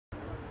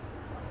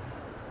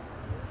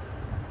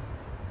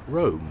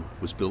Rome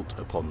was built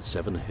upon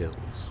 7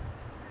 hills.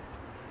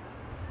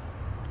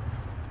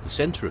 The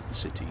centre of the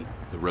city,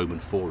 the Roman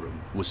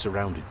Forum, was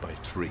surrounded by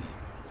 3: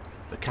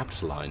 the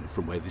Capitoline,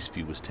 from where this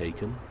view was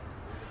taken,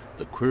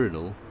 the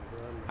Quirinal,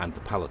 and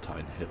the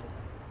Palatine Hill.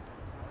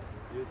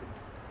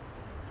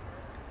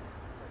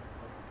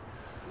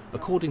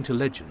 According to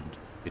legend,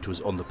 it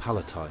was on the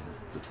Palatine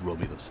that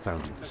Romulus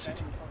founded the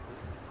city.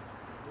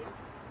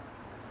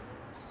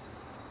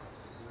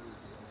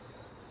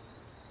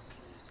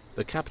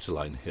 The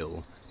Capitoline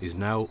Hill is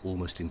now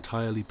almost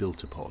entirely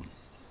built upon.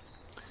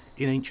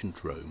 In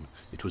ancient Rome,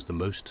 it was the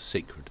most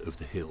sacred of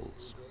the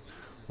hills,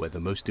 where the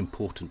most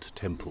important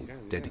temple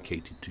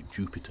dedicated to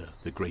Jupiter,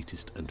 the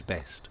greatest and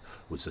best,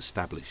 was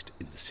established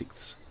in the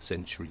 6th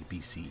century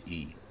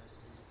BCE.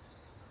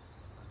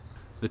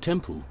 The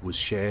temple was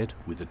shared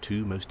with the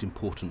 2 most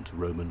important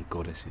Roman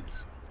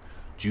goddesses,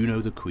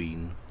 Juno the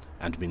Queen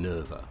and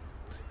Minerva,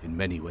 in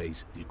many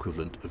ways the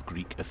equivalent of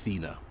Greek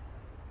Athena.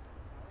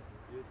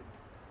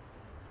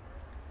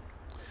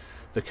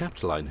 The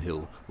Capitoline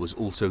Hill was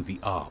also the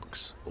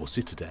Arx, or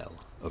citadel,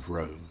 of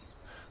Rome,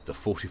 the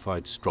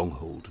fortified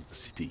stronghold of the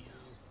city.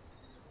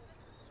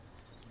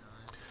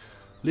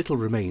 Little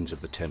remains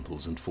of the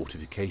temples and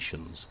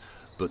fortifications,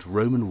 but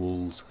Roman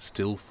walls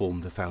still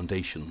form the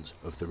foundations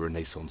of the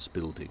Renaissance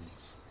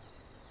buildings.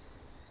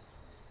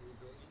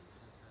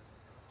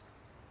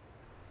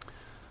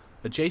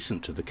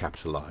 Adjacent to the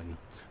Capitoline,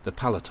 the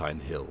Palatine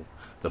Hill,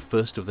 the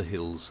first of the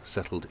hills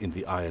settled in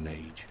the Iron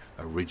Age,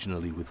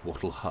 originally with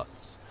wattle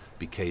huts,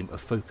 became a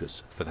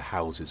focus for the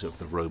houses of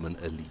the Roman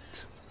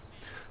elite.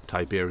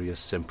 Tiberius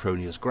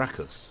Sempronius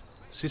Gracchus,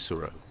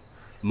 Cicero,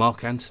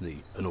 Mark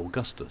Antony and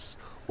Augustus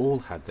all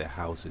had their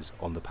houses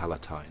on the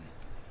Palatine.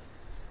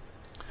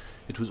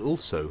 It was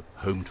also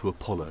home to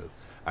Apollo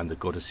and the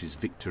goddesses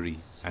Victory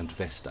and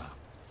Vesta.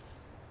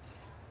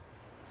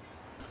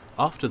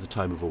 After the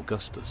time of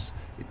Augustus,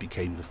 it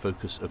became the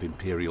focus of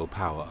imperial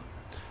power,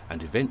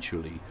 and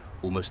eventually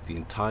almost the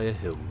entire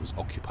hill was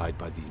occupied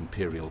by the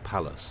imperial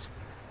palace.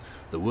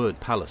 The word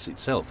palace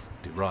itself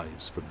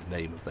derives from the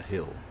name of the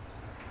hill.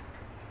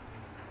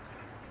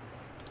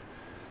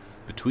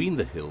 Between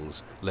the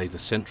hills lay the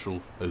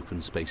central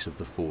open space of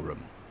the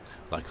Forum,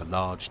 like a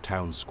large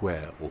town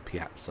square or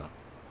piazza.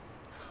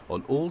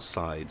 On all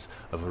sides,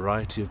 a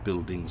variety of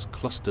buildings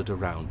clustered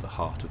around the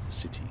heart of the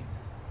city.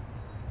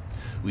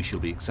 We shall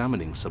be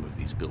examining some of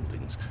these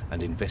buildings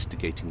and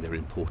investigating their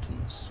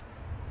importance.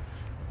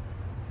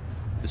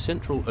 The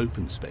central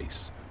open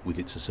space, with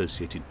its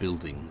associated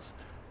buildings,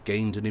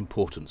 gained an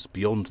importance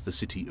beyond the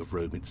city of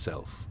Rome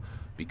itself,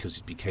 because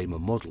it became a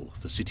model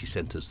for city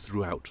centres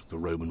throughout the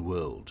Roman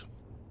world.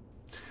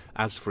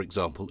 As, for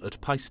example,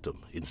 at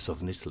Paestum in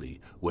southern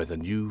Italy, where the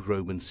new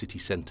Roman city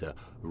centre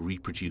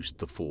reproduced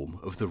the form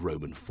of the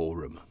Roman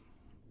Forum.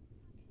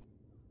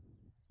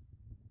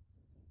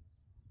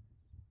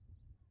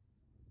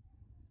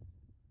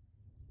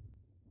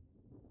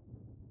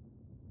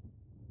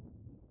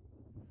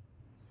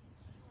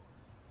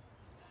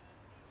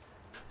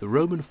 The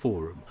Roman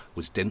Forum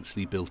was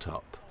densely built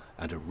up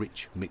and a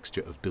rich mixture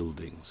of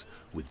buildings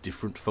with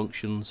different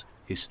functions,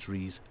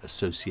 histories,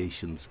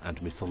 associations and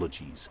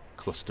mythologies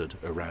clustered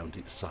around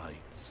its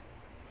sides.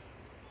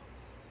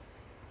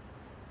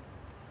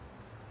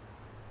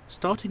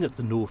 Starting at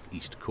the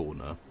northeast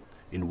corner,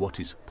 in what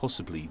is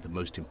possibly the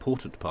most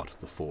important part of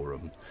the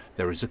Forum,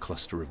 there is a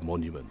cluster of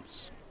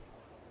monuments.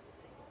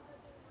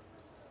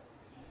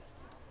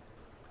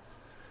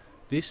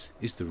 This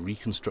is the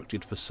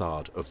reconstructed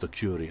facade of the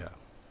Curia,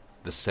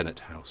 the Senate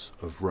House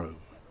of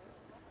Rome.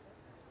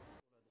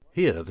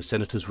 Here the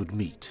senators would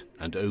meet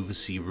and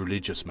oversee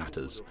religious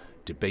matters,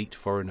 debate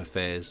foreign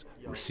affairs,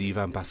 receive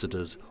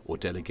ambassadors or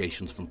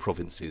delegations from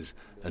provinces,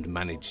 and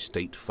manage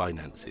state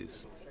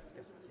finances.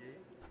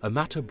 A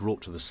matter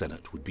brought to the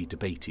Senate would be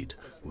debated,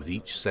 with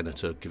each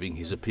senator giving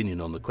his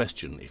opinion on the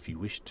question if he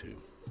wished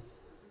to.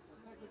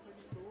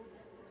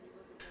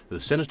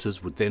 The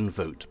senators would then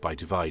vote by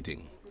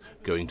dividing,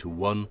 going to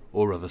one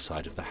or other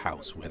side of the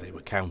House where they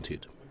were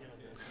counted.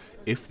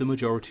 If the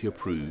majority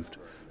approved,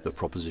 the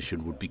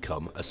proposition would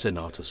become a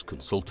senatus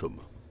consultum,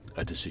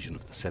 a decision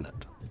of the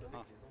Senate.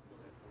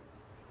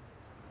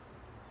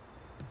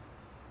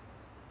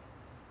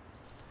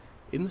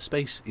 In the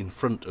space in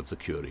front of the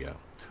Curia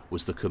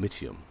was the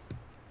Comitium.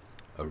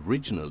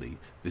 Originally,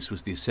 this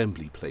was the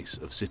assembly place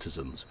of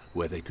citizens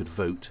where they could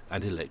vote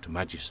and elect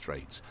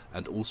magistrates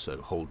and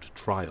also hold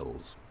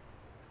trials.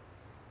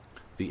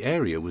 The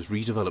area was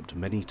redeveloped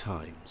many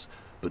times,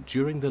 but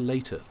during the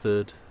later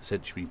 3rd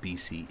century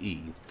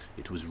BCE,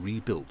 it was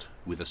rebuilt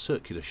with a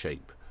circular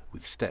shape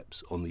with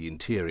steps on the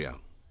interior,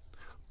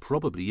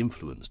 probably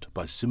influenced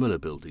by similar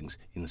buildings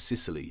in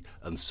Sicily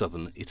and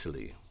southern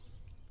Italy.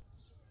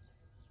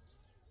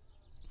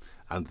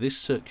 And this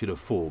circular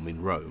form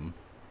in Rome,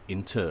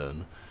 in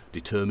turn,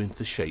 determined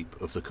the shape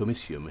of the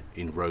Comitium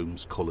in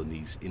Rome's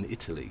colonies in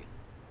Italy.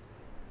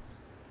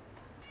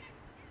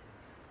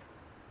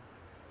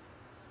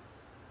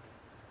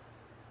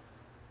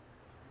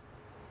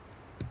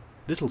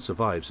 Little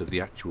survives of the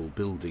actual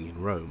building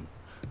in Rome,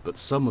 but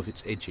some of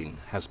its edging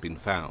has been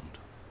found.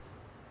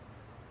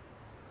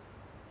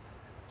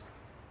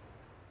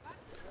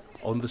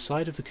 On the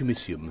side of the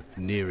Comitium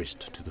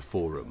nearest to the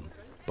Forum,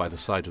 by the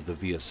side of the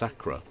Via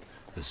Sacra,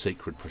 the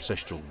sacred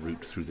processional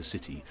route through the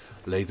city,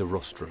 lay the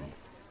Rostrum.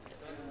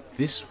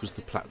 This was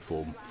the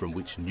platform from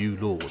which new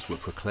laws were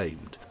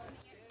proclaimed,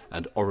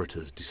 and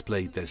orators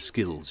displayed their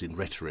skills in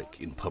rhetoric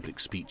in public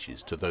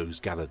speeches to those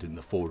gathered in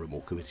the Forum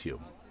or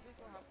Comitium.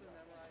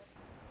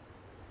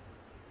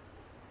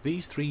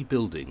 These three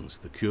buildings,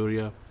 the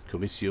Curia,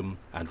 Comitium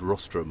and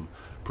Rostrum,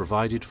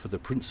 provided for the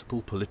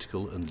principal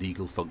political and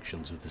legal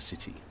functions of the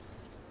city.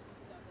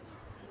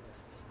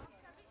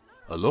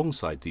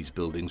 Alongside these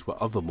buildings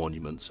were other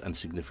monuments and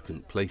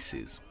significant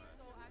places.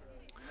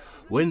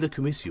 When the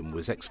Comitium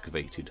was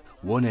excavated,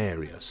 one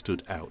area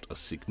stood out as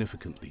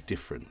significantly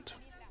different.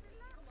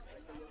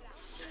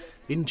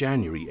 In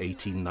January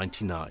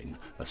 1899,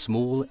 a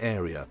small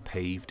area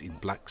paved in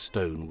black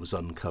stone was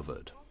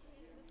uncovered.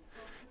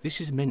 This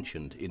is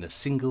mentioned in a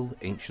single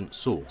ancient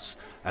source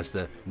as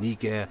the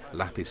Niger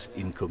lapis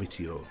in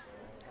Comitio,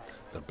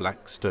 the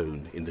black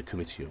stone in the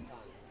Comitium.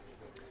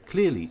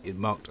 Clearly it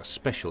marked a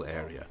special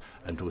area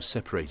and was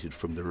separated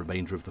from the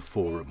remainder of the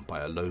Forum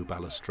by a low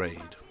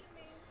balustrade.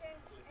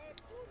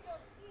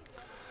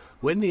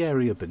 When the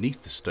area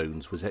beneath the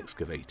stones was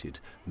excavated,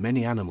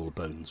 many animal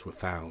bones were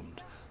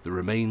found, the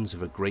remains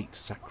of a great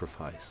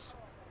sacrifice.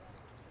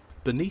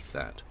 Beneath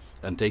that,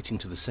 and dating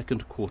to the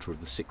second quarter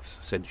of the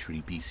 6th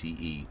century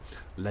BCE,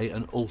 lay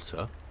an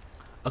altar,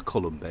 a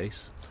column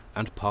base,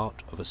 and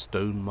part of a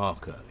stone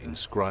marker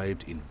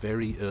inscribed in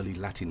very early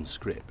Latin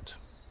script.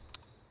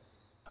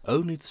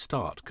 Only the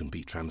start can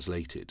be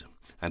translated,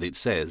 and it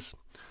says,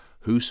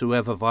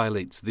 "Whosoever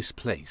violates this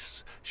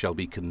place shall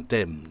be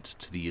condemned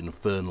to the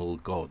infernal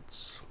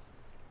gods,"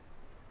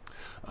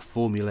 a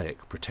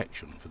formulaic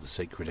protection for the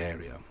sacred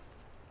area.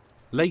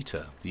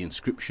 Later, the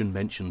inscription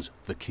mentions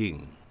the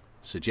king,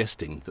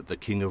 suggesting that the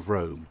King of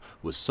Rome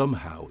was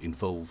somehow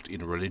involved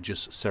in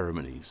religious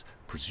ceremonies,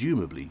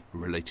 presumably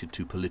related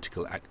to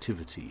political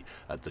activity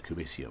at the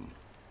Comitium.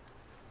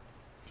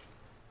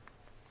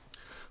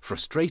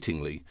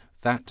 Frustratingly,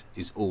 that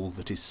is all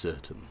that is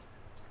certain.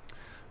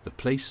 The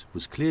place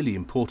was clearly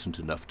important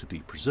enough to be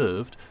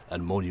preserved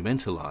and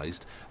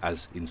monumentalized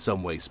as in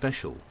some way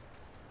special.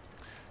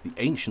 The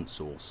ancient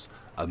source,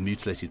 a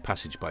mutilated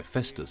passage by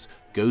Festus,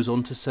 goes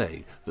on to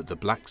say that the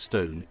black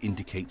stone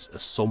indicates a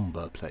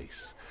sombre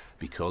place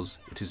because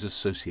it is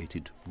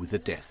associated with the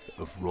death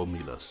of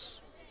Romulus.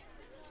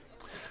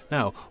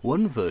 Now,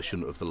 one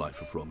version of the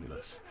life of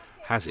Romulus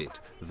has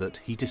it that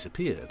he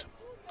disappeared,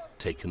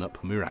 taken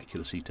up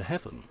miraculously to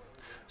heaven,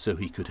 so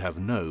he could have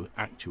no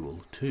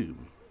actual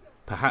tomb.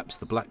 Perhaps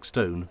the black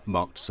stone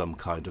marked some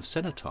kind of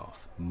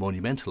cenotaph,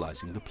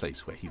 monumentalizing the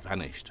place where he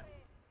vanished.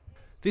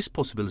 This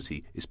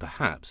possibility is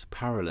perhaps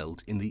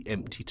paralleled in the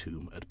empty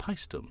tomb at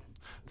Paestum,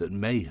 that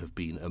may have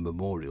been a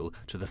memorial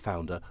to the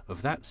founder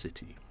of that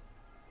city.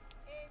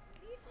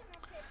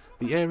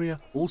 The area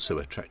also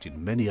attracted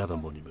many other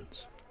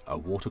monuments, a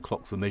water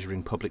clock for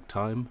measuring public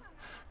time,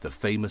 the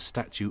famous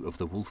statue of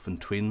the Wulfen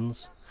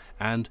twins,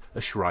 and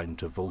a shrine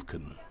to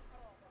Vulcan.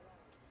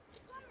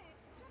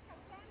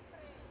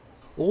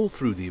 All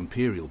through the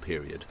imperial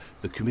period,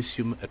 the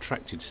Comitium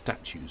attracted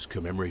statues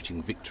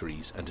commemorating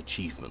victories and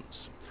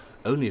achievements.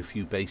 Only a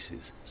few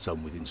bases,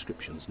 some with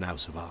inscriptions, now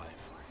survive.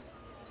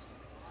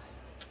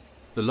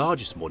 The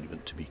largest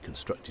monument to be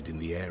constructed in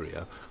the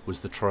area was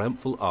the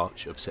triumphal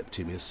arch of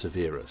Septimius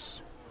Severus.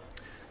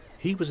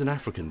 He was an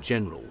African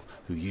general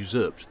who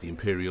usurped the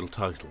imperial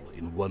title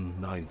in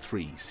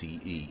 193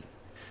 CE.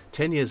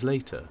 10 years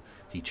later,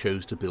 he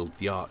chose to build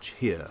the arch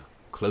here,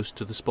 close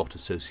to the spot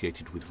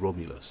associated with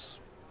Romulus.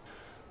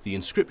 The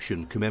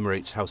inscription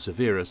commemorates how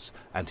Severus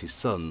and his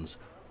sons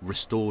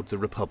restored the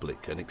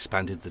Republic and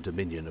expanded the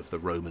dominion of the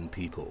Roman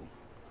people.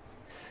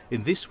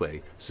 In this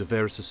way,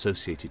 Severus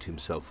associated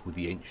himself with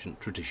the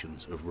ancient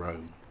traditions of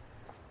Rome.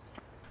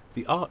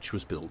 The arch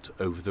was built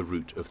over the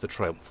route of the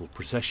triumphal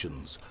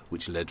processions,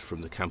 which led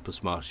from the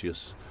Campus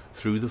Martius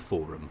through the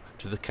Forum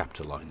to the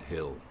Capitoline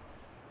Hill.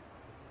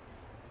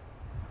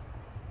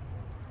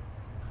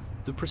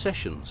 The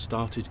procession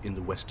started in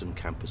the western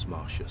Campus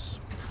Martius,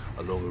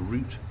 along a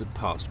route that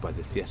passed by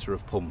the Theatre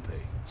of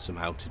Pompey,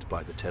 surmounted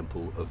by the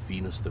temple of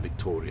Venus the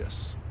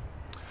Victorious,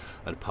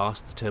 and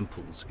past the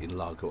temples in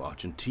Largo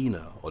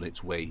Argentina on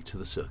its way to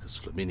the Circus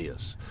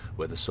Flaminius,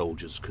 where the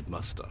soldiers could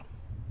muster.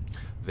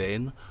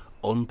 Then,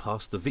 on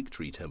past the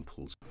Victory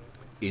temples,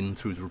 in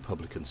through the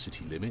Republican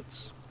city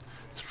limits,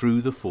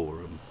 through the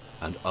Forum,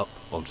 and up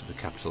onto the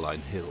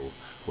Capitoline Hill,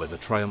 where the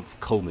triumph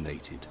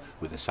culminated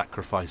with the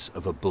sacrifice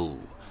of a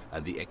bull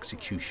and the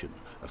execution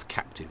of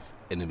captive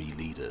enemy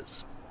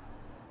leaders.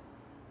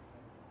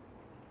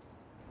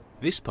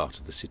 This part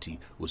of the city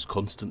was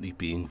constantly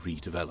being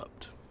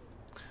redeveloped.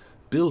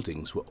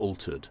 Buildings were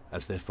altered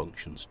as their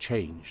functions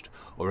changed,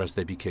 or as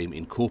they became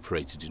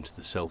incorporated into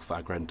the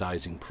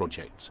self-aggrandizing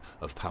projects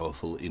of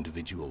powerful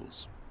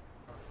individuals.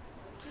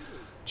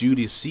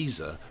 Julius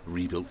Caesar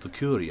rebuilt the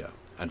Curia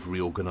and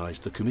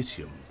reorganized the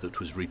Comitium that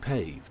was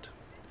repaved.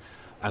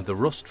 and the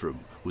rostrum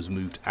was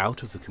moved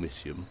out of the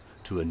Comitium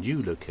to a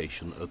new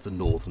location at the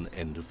northern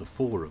end of the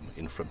Forum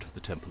in front of the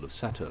Temple of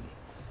Saturn.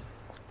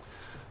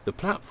 The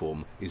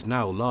platform is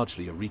now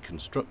largely a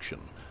reconstruction,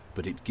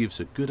 but it gives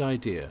a good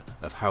idea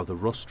of how the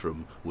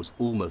rostrum was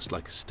almost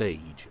like a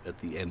stage at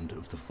the end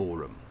of the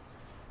Forum.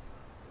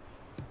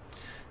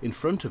 In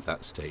front of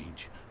that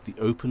stage, the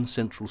open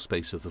central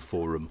space of the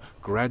Forum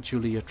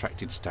gradually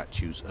attracted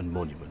statues and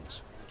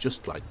monuments,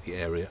 just like the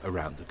area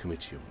around the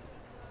Comitium.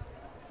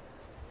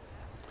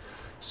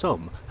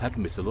 Some had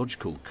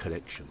mythological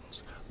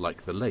connections,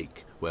 like the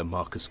lake where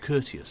Marcus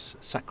Curtius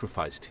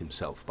sacrificed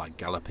himself by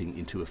galloping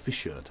into a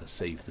fissure to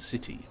save the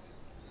city.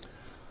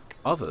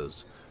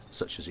 Others,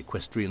 such as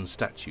equestrian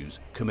statues,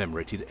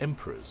 commemorated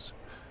emperors,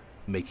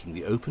 making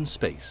the open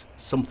space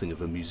something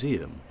of a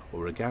museum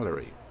or a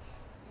gallery.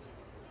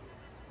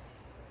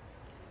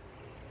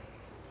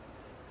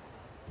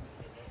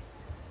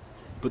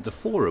 But the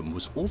Forum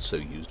was also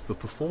used for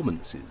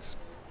performances.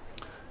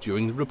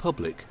 During the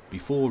Republic,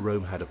 before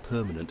Rome had a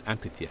permanent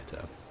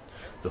amphitheatre,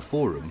 the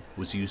Forum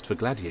was used for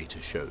gladiator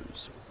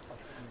shows.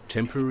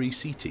 Temporary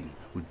seating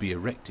would be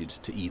erected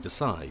to either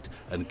side,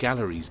 and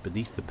galleries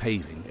beneath the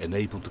paving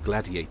enabled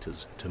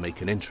gladiators to make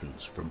an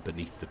entrance from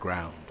beneath the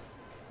ground.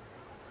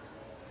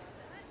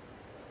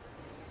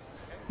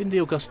 In the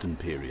Augustan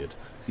period,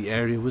 the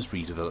area was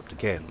redeveloped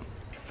again,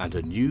 and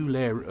a new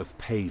layer of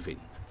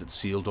paving that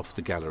sealed off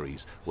the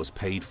galleries was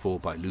paid for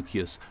by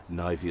Lucius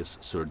Naevius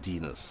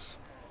Surdinus.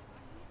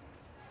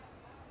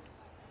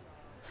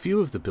 Few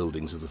of the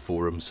buildings of the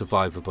Forum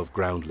survive above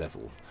ground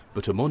level,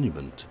 but a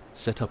monument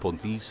set up on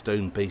these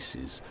stone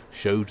bases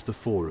showed the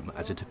Forum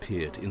as it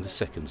appeared in the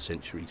 2nd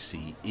century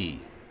CE.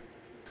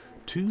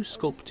 Two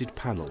sculpted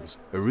panels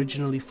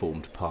originally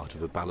formed part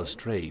of a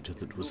balustrade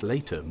that was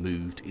later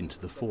moved into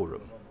the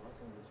Forum.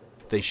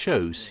 They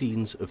show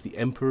scenes of the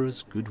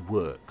emperor's good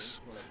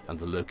works, and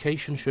the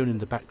location shown in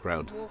the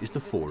background is the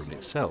Forum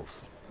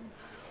itself.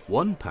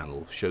 One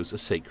panel shows a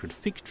sacred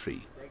fig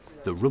tree,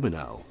 the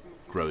Ruminal,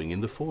 growing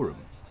in the Forum.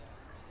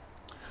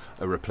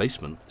 A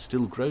replacement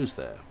still grows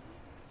there.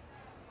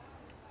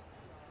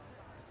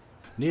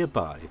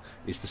 Nearby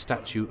is the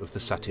statue of the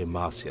Satyr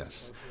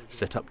Marsyas,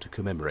 set up to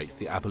commemorate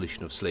the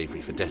abolition of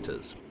slavery for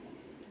debtors.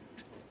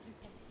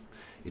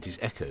 It is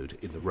echoed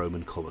in the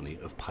Roman colony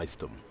of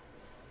Paestum.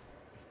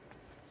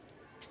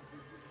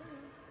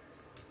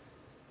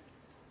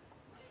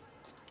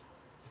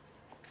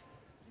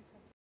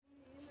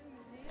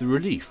 The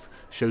relief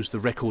shows the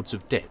records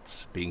of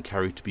debts being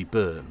carried to be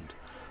burned,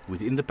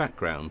 with in the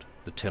background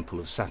the Temple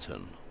of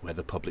Saturn, where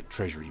the public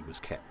treasury was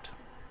kept.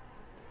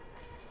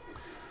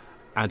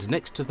 And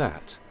next to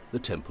that, the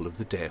temple of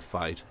the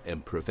deified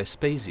Emperor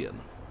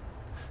Vespasian,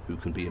 who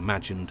can be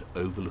imagined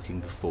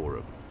overlooking the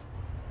Forum.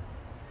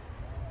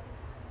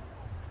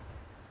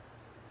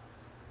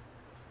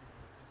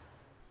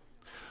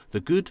 The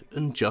good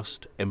and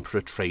just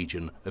Emperor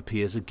Trajan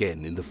appears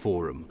again in the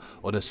Forum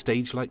on a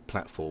stage-like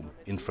platform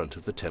in front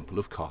of the Temple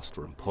of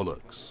Castor and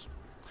Pollux,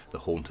 the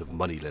haunt of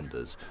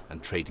moneylenders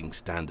and trading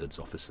standards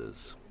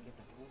officers.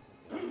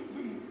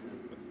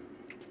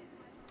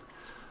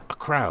 A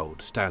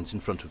crowd stands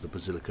in front of the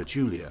Basilica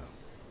Julia.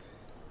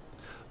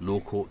 Law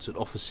courts and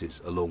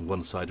offices along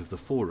one side of the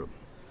Forum,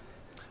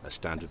 a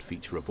standard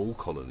feature of all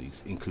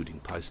colonies, including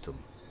Paestum.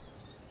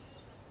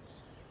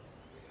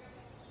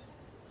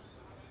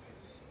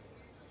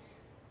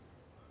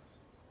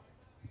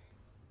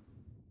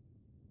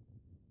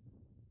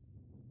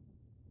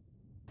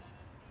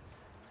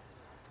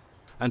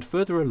 And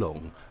further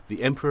along,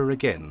 the emperor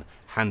again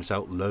hands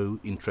out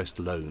low-interest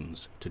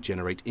loans to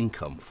generate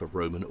income for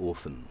Roman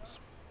orphans.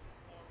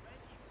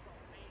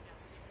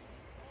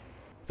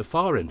 The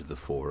far end of the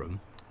Forum,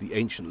 the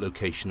ancient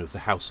location of the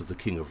house of the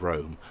King of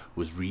Rome,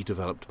 was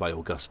redeveloped by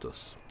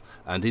Augustus,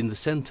 and in the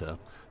centre,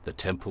 the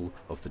temple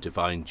of the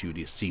divine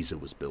Julius Caesar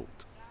was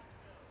built.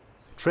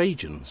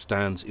 Trajan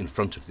stands in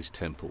front of this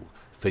temple,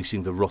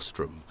 facing the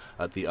rostrum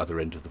at the other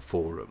end of the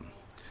Forum,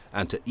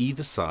 and to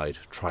either side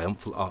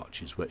triumphal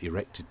arches were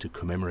erected to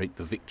commemorate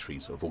the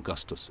victories of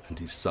Augustus and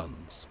his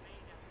sons.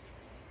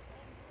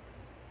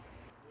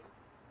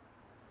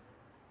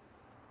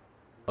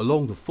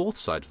 Along the fourth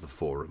side of the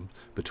Forum,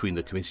 between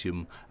the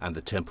Comitium and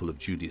the Temple of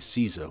Julius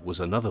Caesar, was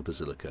another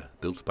basilica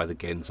built by the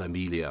gens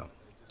Aemilia,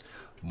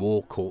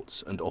 more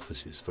courts and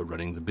offices for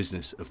running the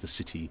business of the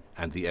city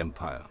and the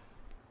empire.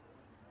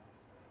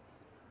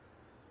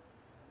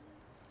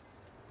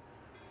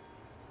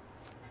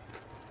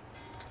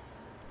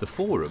 The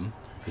Forum,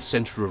 the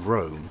centre of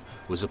Rome,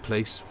 was a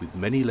place with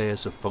many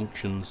layers of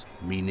functions,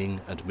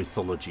 meaning and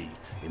mythology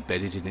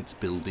embedded in its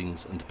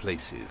buildings and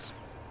places.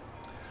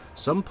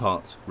 Some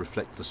parts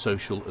reflect the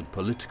social and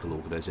political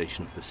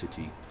organisation of the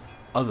city,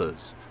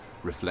 others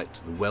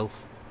reflect the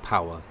wealth,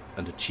 power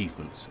and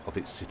achievements of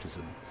its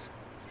citizens.